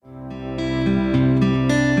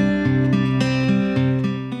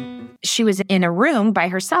She was in a room by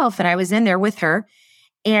herself and I was in there with her.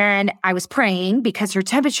 And I was praying because her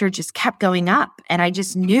temperature just kept going up. And I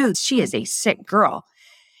just knew she is a sick girl.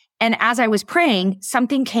 And as I was praying,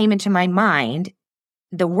 something came into my mind,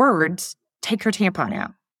 the words, take her tampon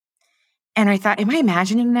out. And I thought, am I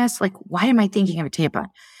imagining this? Like, why am I thinking of a tampon?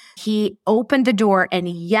 He opened the door and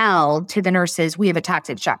yelled to the nurses, we have a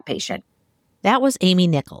toxic shock patient. That was Amy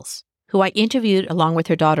Nichols, who I interviewed along with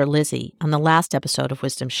her daughter Lizzie on the last episode of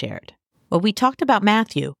Wisdom Shared, where we talked about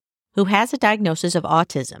Matthew, who has a diagnosis of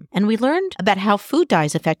autism, and we learned about how food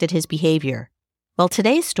dyes affected his behavior. Well,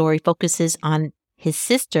 today's story focuses on his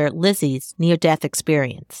sister Lizzie's near-death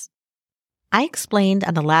experience. I explained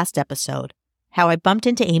on the last episode how I bumped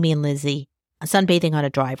into Amy and Lizzie sunbathing on a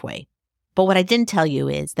driveway. But what I didn't tell you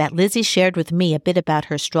is that Lizzie shared with me a bit about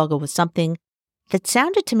her struggle with something that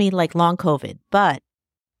sounded to me like long COVID, but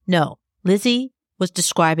no, Lizzie was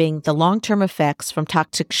describing the long-term effects from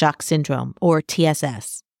toxic shock syndrome, or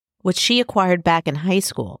TSS, which she acquired back in high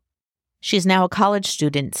school. She is now a college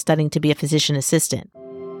student studying to be a physician assistant.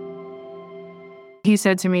 He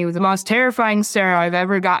said to me, the most terrifying stare I've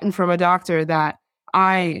ever gotten from a doctor that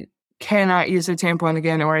I cannot use a tampon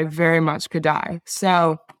again or I very much could die.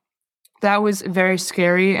 So that was very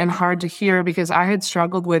scary and hard to hear because I had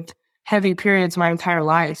struggled with heavy periods my entire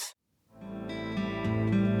life.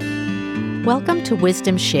 Welcome to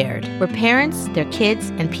Wisdom Shared, where parents, their kids,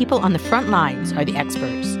 and people on the front lines are the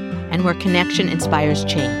experts, and where connection inspires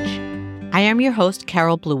change. I am your host,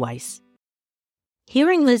 Carol Blueweiss.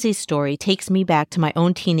 Hearing Lizzie's story takes me back to my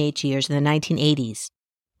own teenage years in the 1980s,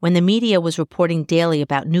 when the media was reporting daily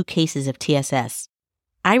about new cases of TSS.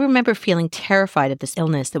 I remember feeling terrified of this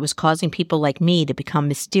illness that was causing people like me to become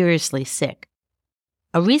mysteriously sick.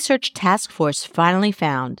 A research task force finally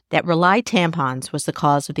found that Rely tampons was the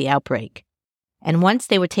cause of the outbreak. And once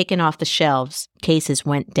they were taken off the shelves, cases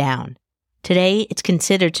went down. Today, it's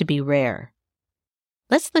considered to be rare.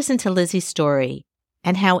 Let's listen to Lizzie's story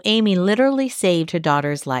and how Amy literally saved her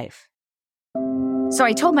daughter's life. So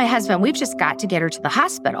I told my husband, we've just got to get her to the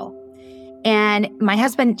hospital. And my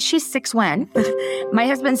husband, she's 6'1". My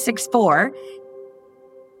husband's 6'4".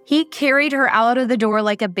 He carried her out of the door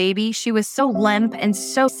like a baby. She was so limp and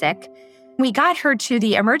so sick. We got her to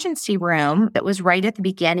the emergency room. That was right at the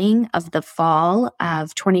beginning of the fall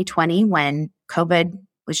of 2020 when COVID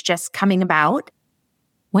was just coming about.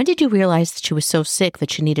 When did you realize that she was so sick that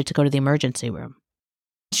she needed to go to the emergency room?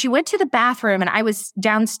 She went to the bathroom and I was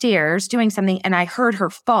downstairs doing something and I heard her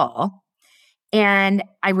fall. And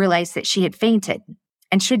I realized that she had fainted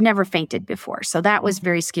and she'd never fainted before. So that was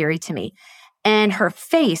very scary to me. And her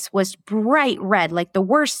face was bright red, like the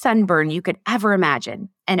worst sunburn you could ever imagine,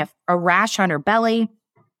 and a rash on her belly.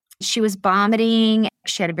 She was vomiting.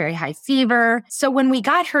 She had a very high fever. So when we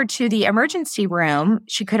got her to the emergency room,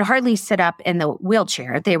 she could hardly sit up in the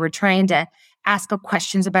wheelchair. They were trying to ask her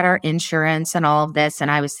questions about our insurance and all of this.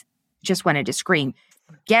 And I just wanted to scream,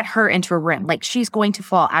 get her into a room. Like she's going to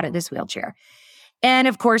fall out of this wheelchair. And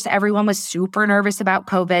of course, everyone was super nervous about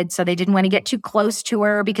COVID. So they didn't want to get too close to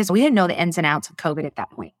her because we didn't know the ins and outs of COVID at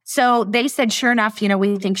that point. So they said, sure enough,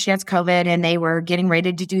 we think she has COVID. And they were getting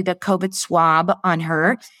ready to do the COVID swab on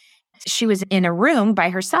her. She was in a room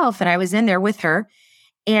by herself and I was in there with her.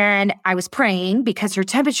 And I was praying because her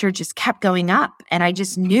temperature just kept going up. And I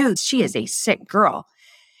just knew she is a sick girl.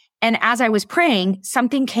 And as I was praying,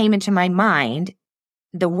 something came into my mind,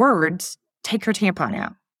 the words, take her tampon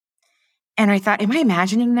out. And I thought, am I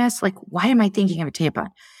imagining this? Like, why am I thinking of a tampon?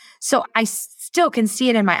 So I still can see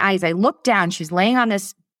it in my eyes. I looked down. She's laying on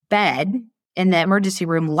this bed in the emergency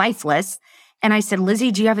room, lifeless. And I said,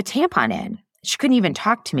 Lizzie, do you have a tampon in? She couldn't even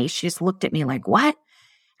talk to me. She just looked at me like, what?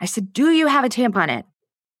 I said, do you have a tampon in?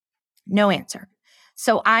 No answer.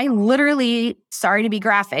 So I literally, sorry to be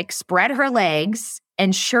graphic, spread her legs.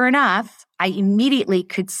 And sure enough, I immediately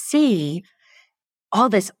could see all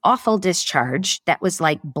this awful discharge that was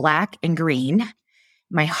like black and green.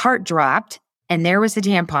 My heart dropped and there was a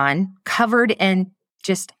tampon covered in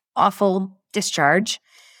just awful discharge.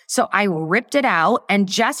 So I ripped it out. And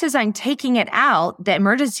just as I'm taking it out, the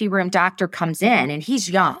emergency room doctor comes in and he's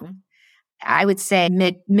young. I would say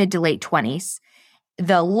mid to late 20s.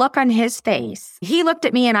 The look on his face, he looked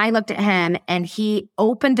at me and I looked at him and he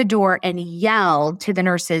opened the door and yelled to the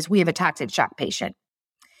nurses, we have a toxic shock patient.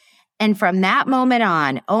 And from that moment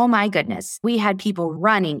on, oh my goodness, we had people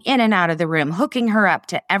running in and out of the room, hooking her up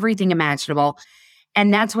to everything imaginable.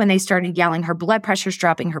 And that's when they started yelling, her blood pressure's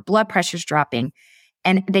dropping, her blood pressure's dropping.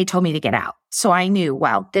 And they told me to get out. So I knew,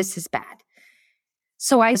 well, this is bad.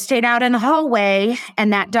 So I stayed out in the hallway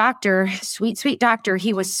and that doctor, sweet, sweet doctor,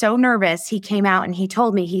 he was so nervous. He came out and he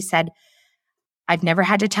told me, he said, I've never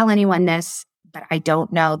had to tell anyone this, but I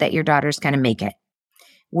don't know that your daughter's going to make it.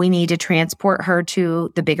 We need to transport her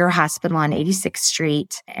to the bigger hospital on 86th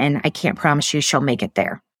Street, and I can't promise you she'll make it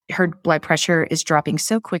there. Her blood pressure is dropping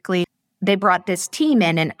so quickly. They brought this team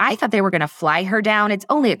in, and I thought they were going to fly her down. It's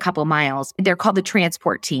only a couple miles. They're called the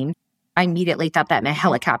transport team. I immediately thought that meant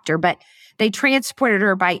helicopter, but they transported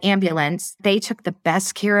her by ambulance. They took the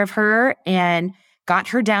best care of her and got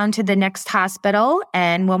her down to the next hospital.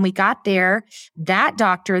 And when we got there, that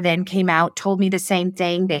doctor then came out, told me the same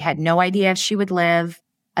thing. They had no idea if she would live.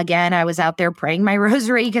 Again, I was out there praying my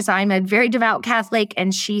rosary because I'm a very devout Catholic.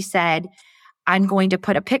 And she said, I'm going to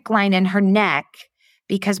put a PICC line in her neck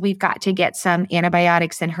because we've got to get some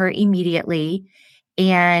antibiotics in her immediately.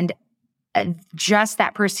 And just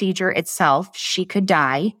that procedure itself, she could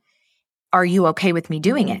die. Are you okay with me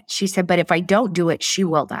doing it? She said, but if I don't do it, she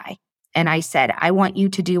will die. And I said, I want you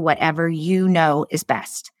to do whatever you know is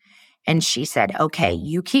best. And she said, okay,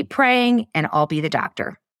 you keep praying and I'll be the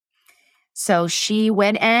doctor. So she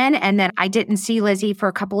went in, and then I didn't see Lizzie for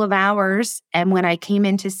a couple of hours. And when I came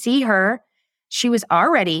in to see her, she was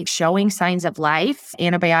already showing signs of life.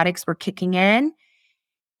 Antibiotics were kicking in,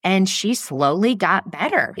 and she slowly got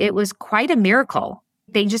better. It was quite a miracle.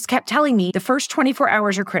 They just kept telling me the first 24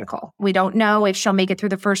 hours are critical. We don't know if she'll make it through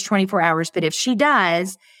the first 24 hours, but if she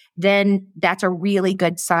does, then that's a really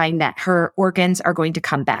good sign that her organs are going to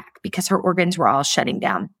come back because her organs were all shutting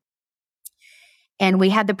down. And we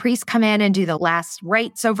had the priest come in and do the last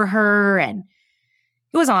rites over her, and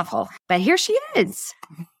it was awful. But here she is.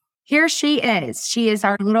 Here she is. She is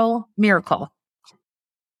our little miracle.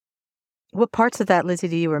 What parts of that, Lizzie,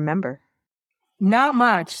 do you remember? Not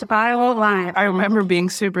much. I won't lie. I remember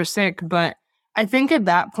being super sick, but I think at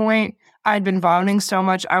that point, I'd been vomiting so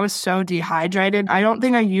much. I was so dehydrated. I don't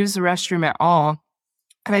think I used the restroom at all.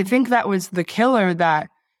 And I think that was the killer that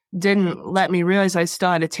didn't let me realize I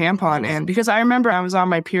still had a tampon in, because I remember I was on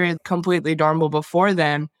my period completely normal before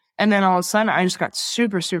then. And then all of a sudden I just got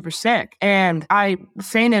super, super sick and I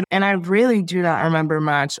fainted, and I really do not remember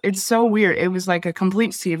much. It's so weird. It was like a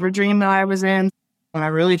complete fever dream that I was in. When I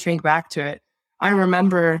really think back to it, I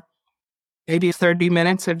remember maybe 30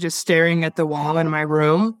 minutes of just staring at the wall in my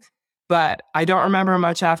room, but I don't remember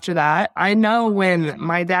much after that. I know when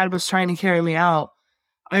my dad was trying to carry me out,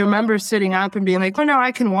 I remember sitting up and being like, oh no,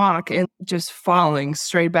 I can walk, and just falling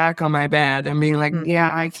straight back on my bed and being like, yeah,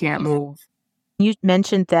 I can't move. You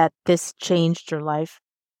mentioned that this changed your life.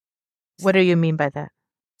 What do you mean by that?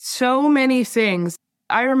 So many things.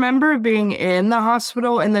 I remember being in the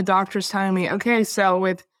hospital and the doctors telling me, okay, so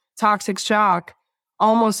with toxic shock,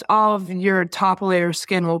 almost all of your top layer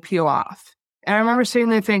skin will peel off. And I remember sitting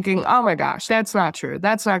there thinking, oh my gosh, that's not true.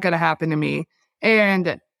 That's not going to happen to me.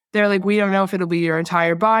 And they're like, we don't know if it'll be your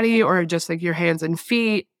entire body or just like your hands and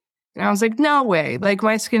feet. And I was like, no way. Like,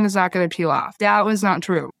 my skin is not going to peel off. That was not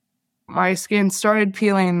true. My skin started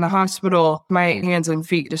peeling in the hospital. My hands and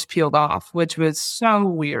feet just peeled off, which was so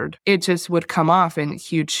weird. It just would come off in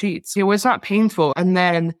huge sheets. It was not painful. And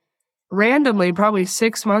then randomly, probably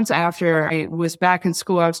 6 months after I was back in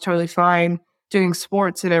school, I was totally fine doing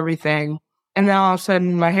sports and everything. And then all of a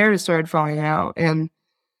sudden my hair just started falling out. And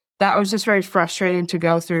that was just very frustrating to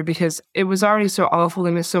go through because it was already so awful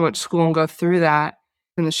to miss so much school and go through that.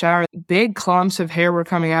 In the shower, big clumps of hair were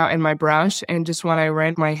coming out in my brush. And just when I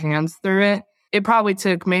ran my hands through it, it probably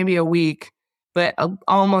took maybe a week, but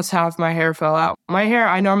almost half my hair fell out. My hair,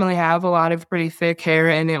 I normally have a lot of pretty thick hair,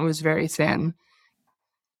 and it was very thin.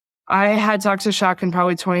 I had toxic shock in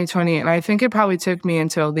probably 2020, and I think it probably took me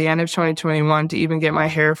until the end of 2021 to even get my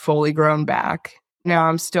hair fully grown back. Now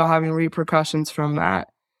I'm still having repercussions from that.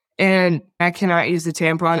 And I cannot use the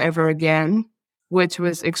tampon ever again, which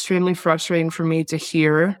was extremely frustrating for me to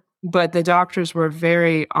hear. But the doctors were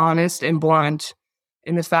very honest and blunt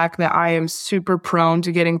in the fact that I am super prone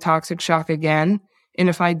to getting toxic shock again. And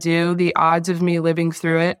if I do, the odds of me living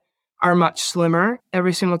through it are much slimmer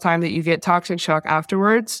every single time that you get toxic shock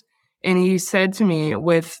afterwards. And he said to me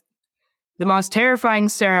with the most terrifying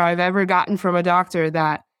stare I've ever gotten from a doctor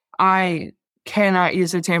that I cannot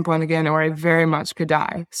use a tampon again or I very much could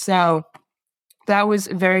die. So that was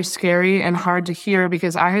very scary and hard to hear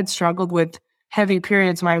because I had struggled with heavy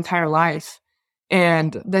periods my entire life.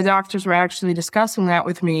 And the doctors were actually discussing that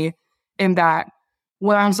with me, in that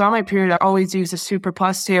when I was on my period, I always used a Super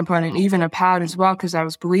Plus tampon and even a pad as well because I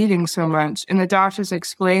was bleeding so much. And the doctors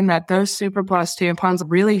explained that those Super Plus tampons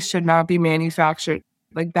really should not be manufactured.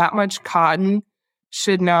 Like, that much cotton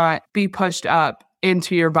should not be pushed up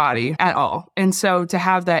into your body at all. And so to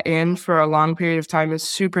have that in for a long period of time is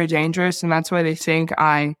super dangerous. And that's why they think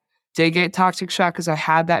I did get toxic shock, because I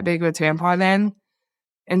had that big of a tampon in.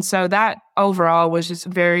 And so that overall was just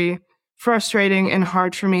very frustrating and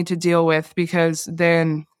hard for me to deal with, because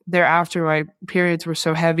then thereafter my periods were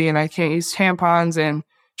so heavy and I can't use tampons, and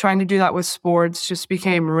trying to do that with sports just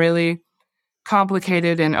became really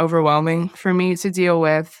complicated and overwhelming for me to deal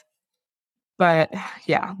with. But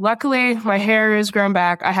yeah, luckily my hair has grown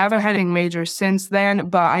back. I haven't had anything major since then,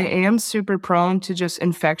 but I am super prone to just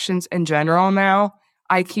infections in general now.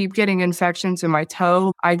 I keep getting infections in my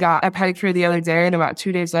toe. I got a pedicure the other day, and about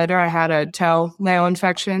 2 days later, I had a toenail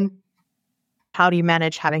infection. How do you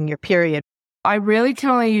manage having your period? I really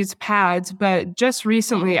can only use pads, but just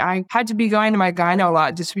recently I had to be going to my gyno a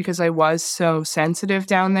lot just because I was so sensitive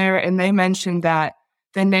down there. And they mentioned that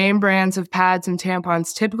the name brands of pads and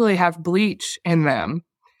tampons typically have bleach in them.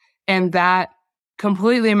 And that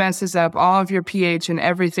completely messes up all of your pH and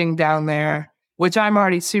everything down there, which I'm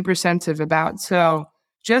already super sensitive about. So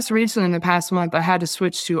just recently in the past month, I had to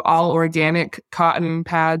switch to all organic cotton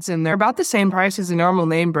pads, and they're about the same price as a normal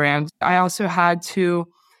name brand. I also had to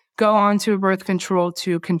go on to a birth control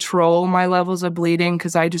to control my levels of bleeding,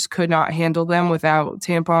 because I just could not handle them without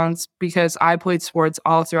tampons, because I played sports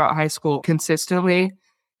all throughout high school consistently,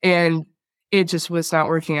 and it just was not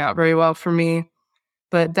working out very well for me.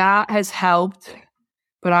 But that has helped.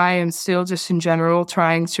 But I am still just in general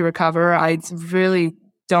trying to recover. I really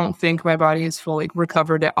don't think my body is fully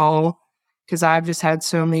recovered at all, because I've just had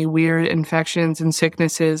so many weird infections and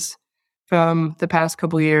sicknesses from the past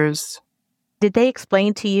couple of years. Did they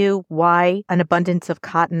explain to you why an abundance of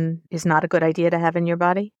cotton is not a good idea to have in your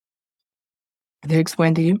body? Did they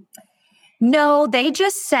explain to you? No, they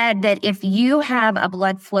just said that if you have a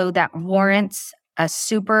blood flow that warrants a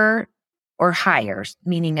super or higher,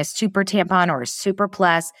 meaning a super tampon or a super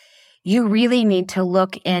plus, you really need to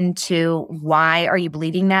look into why are you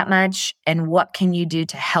bleeding that much and what can you do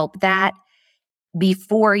to help that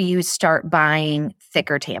before you start buying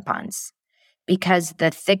thicker tampons. Because the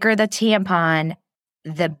thicker the tampon,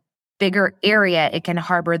 the bigger area it can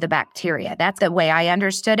harbor the bacteria. That's the way I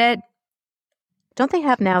understood it. Don't they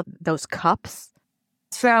have now those cups?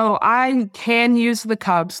 So I can use the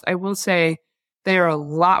cups. I will say they are a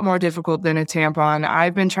lot more difficult than a tampon.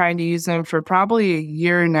 I've been trying to use them for probably a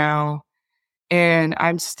year now, and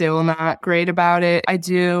I'm still not great about it. I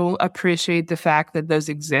do appreciate the fact that those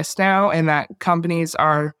exist now and that companies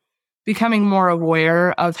are becoming more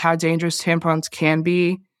aware of how dangerous tampons can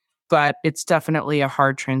be, but it's definitely a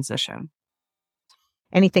hard transition.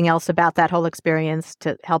 Anything else about that whole experience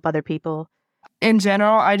to help other people? In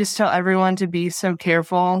general, I just tell everyone to be so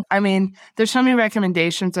careful. I mean, there's so many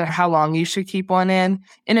recommendations on how long you should keep one in.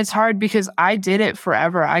 And it's hard because I did it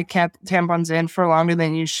forever. I kept tampons in for longer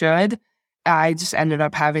than you should. I just ended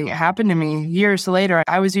up having it happen to me years later.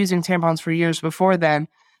 I was using tampons for years before then.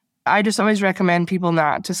 I just always recommend people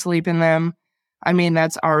not to sleep in them. I mean,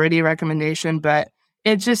 that's already a recommendation, but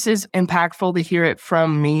it just is impactful to hear it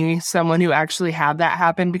from me, someone who actually had that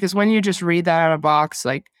happen. Because when you just read that out of a box,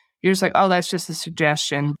 like, you're just like, oh, that's just a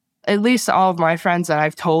suggestion. At least all of my friends that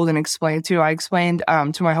I've told and explained to, I explained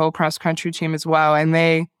to my whole cross-country team as well.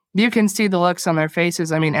 And you can see the looks on their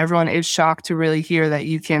faces. I mean, everyone is shocked to really hear that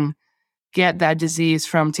you can get that disease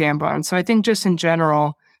from tampons. So I think just in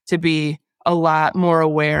general, to be a lot more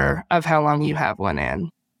aware of how long you have one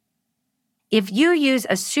in. If you use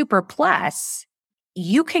a super plus,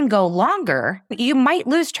 you can go longer. You might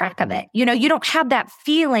lose track of it. You don't have that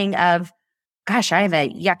feeling of, gosh, I have a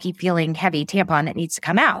yucky feeling heavy tampon that needs to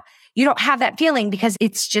come out. You don't have that feeling because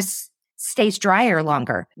it's just stays drier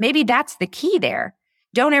longer. Maybe that's the key there.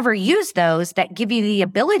 Don't ever use those that give you the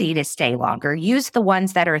ability to stay longer. Use the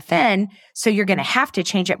ones that are thin, so you're going to have to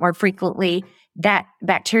change it more frequently. That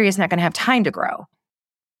bacteria is not going to have time to grow.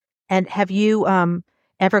 And have you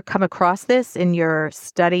ever come across this in your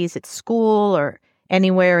studies at school or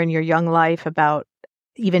anywhere in your young life about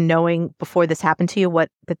even knowing before this happened to you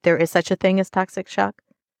that there is such a thing as toxic shock?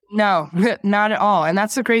 No, not at all. And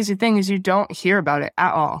that's the crazy thing, is you don't hear about it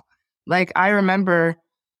at all. Like, I remember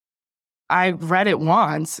I read it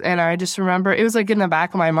once, and I just remember it was like in the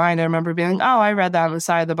back of my mind. I remember being like, oh, I read that on the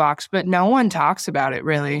side of the box, but no one talks about it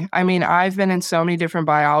really. I mean, I've been in so many different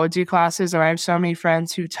biology classes, and I have so many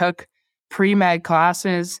friends who took pre-med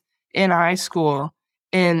classes in high school,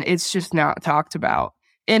 and it's just not talked about.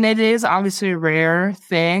 And it is obviously a rare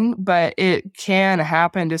thing, but it can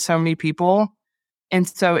happen to so many people. And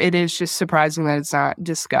so it is just surprising that it's not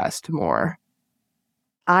discussed more.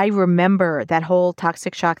 I remember that whole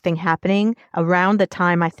toxic shock thing happening around the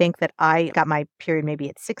time I think that I got my period, maybe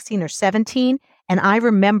at 16 or 17. And I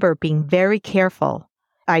remember being very careful.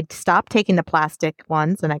 I stopped taking the plastic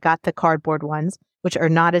ones and I got the cardboard ones, which are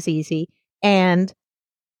not as easy. And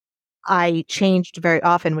I changed very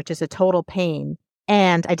often, which is a total pain,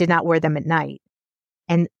 and I did not wear them at night.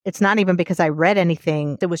 And it's not even because I read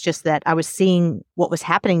anything. It was just that I was seeing what was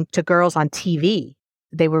happening to girls on TV.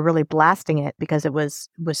 They were really blasting it because it was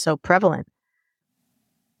so prevalent.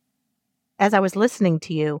 As I was listening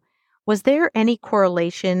to you, was there any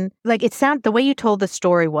correlation? Like the way you told the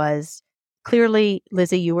story was clearly,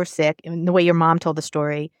 Lizzie, you were sick, and the way your mom told the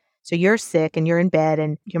story. So you're sick and you're in bed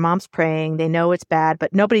and your mom's praying. They know it's bad,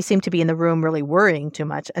 but nobody seemed to be in the room really worrying too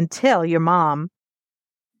much until your mom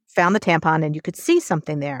found the tampon and you could see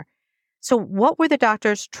something there. So what were the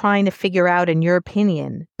doctors trying to figure out, in your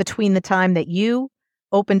opinion, between the time that you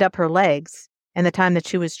opened up her legs and the time that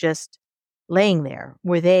she was just laying there?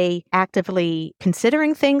 Were they actively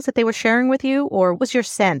considering things that they were sharing with you, or what was your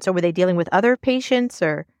sense? Or were they dealing with other patients?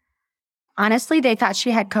 Or honestly, they thought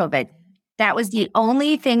she had COVID. That was the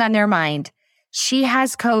only thing on their mind. She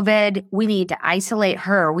has COVID. We need to isolate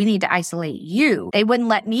her. We need to isolate you. They wouldn't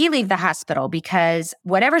let me leave the hospital because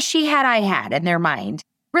whatever she had, I had in their mind.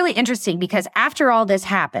 Really interesting, because after all this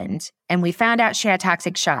happened and we found out she had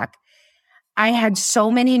toxic shock, I had so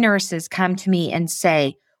many nurses come to me and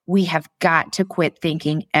say, we have got to quit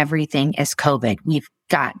thinking everything is COVID. We've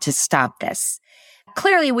got to stop this.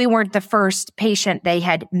 Clearly, we weren't the first patient they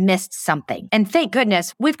had missed something. And thank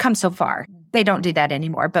goodness we've come so far. They don't do that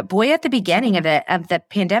anymore. But boy, at the beginning of the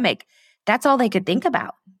pandemic, that's all they could think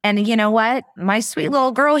about. And you know what? My sweet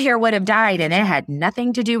little girl here would have died, and it had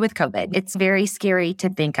nothing to do with COVID. It's very scary to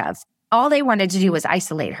think of. All they wanted to do was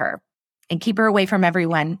isolate her and keep her away from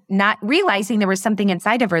everyone, not realizing there was something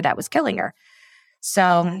inside of her that was killing her.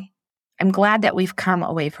 So I'm glad that we've come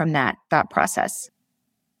away from that thought process.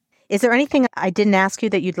 is there anything I didn't ask you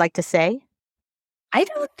that you'd like to say? I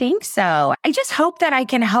don't think so. I just hope that I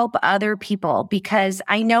can help other people, because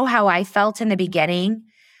I know how I felt in the beginning.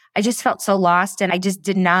 I just felt so lost and I just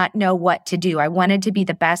did not know what to do. I wanted to be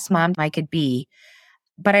the best mom I could be,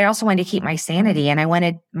 but I also wanted to keep my sanity and I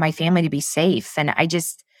wanted my family to be safe. And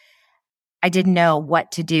I didn't know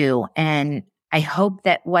what to do. And I hope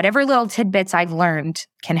that whatever little tidbits I've learned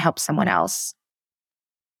can help someone else.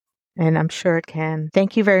 And I'm sure it can.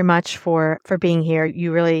 Thank you very much for being here.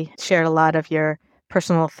 You really shared a lot of your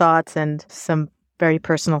personal thoughts and some very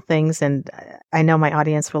personal things, and I know my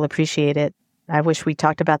audience will appreciate it. I wish we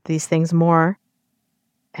talked about these things more.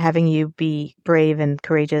 Having you be brave and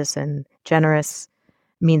courageous and generous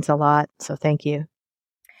means a lot, so thank you.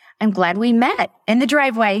 I'm glad we met in the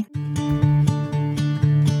driveway.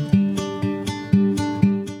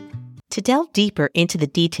 To delve deeper into the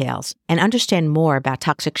details and understand more about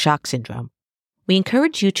toxic shock syndrome, we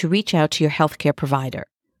encourage you to reach out to your healthcare provider.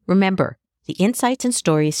 Remember, the insights and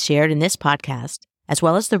stories shared in this podcast, as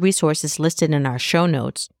well as the resources listed in our show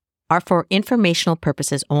notes, are for informational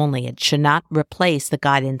purposes only and should not replace the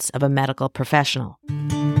guidance of a medical professional.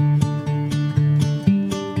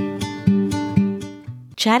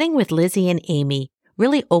 Chatting with Lizzie and Amy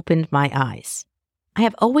really opened my eyes. I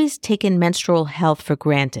have always taken menstrual health for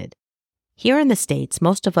granted. Here in the States,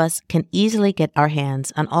 most of us can easily get our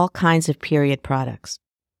hands on all kinds of period products.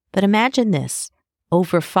 But imagine this,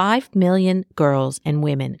 over 5 million girls and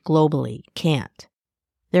women globally can't.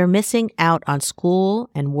 They're missing out on school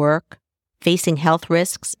and work, facing health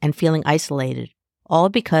risks and feeling isolated, all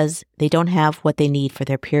because they don't have what they need for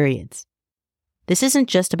their periods. This isn't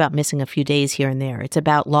just about missing a few days here and there. It's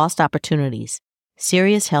about lost opportunities,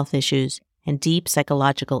 serious health issues, and deep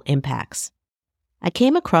psychological impacts. I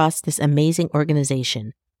came across this amazing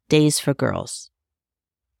organization, Days for Girls.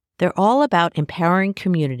 They're all about empowering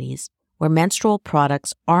communities where menstrual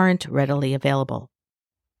products aren't readily available.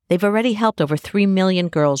 They've already helped over 3 million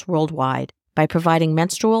girls worldwide by providing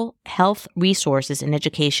menstrual health resources and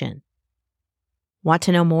education. Want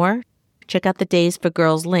to know more? Check out the Days for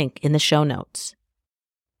Girls link in the show notes.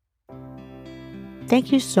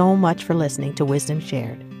 Thank you so much for listening to Wisdom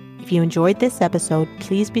Shared. If you enjoyed this episode,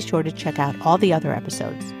 please be sure to check out all the other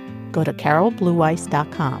episodes. Go to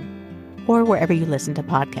carolblueweiss.com or wherever you listen to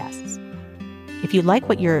podcasts. If you like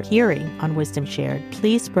what you're hearing on Wisdom Shared,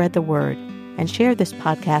 please spread the word and share this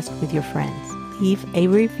podcast with your friends. Leave a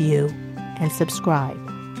review and subscribe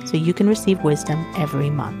so you can receive wisdom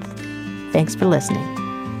every month. Thanks for listening.